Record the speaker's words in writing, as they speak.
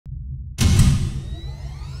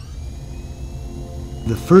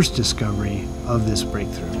The first discovery of this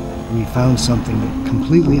breakthrough, we found something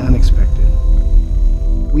completely unexpected.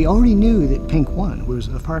 We already knew that PINK1 was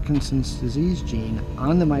a Parkinson's disease gene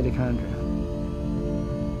on the mitochondria.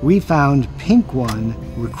 We found PINK1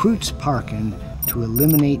 recruits Parkin to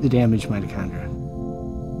eliminate the damaged mitochondria.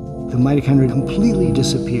 The mitochondria completely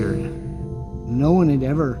disappeared. No one had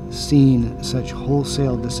ever seen such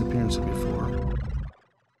wholesale disappearance before.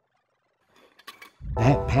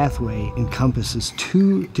 That pathway encompasses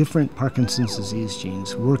two different Parkinson's disease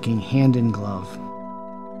genes working hand in glove.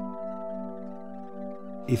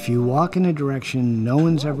 If you walk in a direction no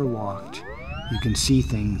one's ever walked, you can see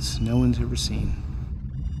things no one's ever seen.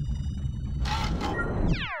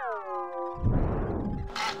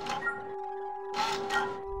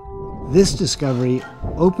 This discovery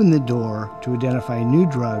opened the door to identify new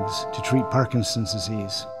drugs to treat Parkinson's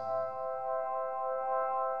disease.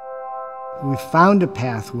 We found a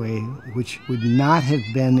pathway which would not have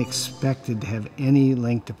been expected to have any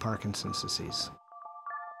link to Parkinson's disease.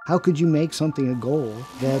 How could you make something a goal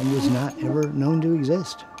that was not ever known to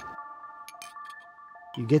exist?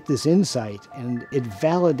 You get this insight and it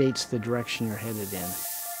validates the direction you're headed in.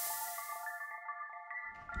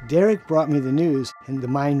 Derek brought me the news and the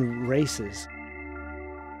mind races.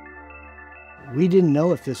 We didn't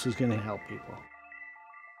know if this was going to help people,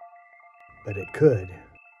 but it could.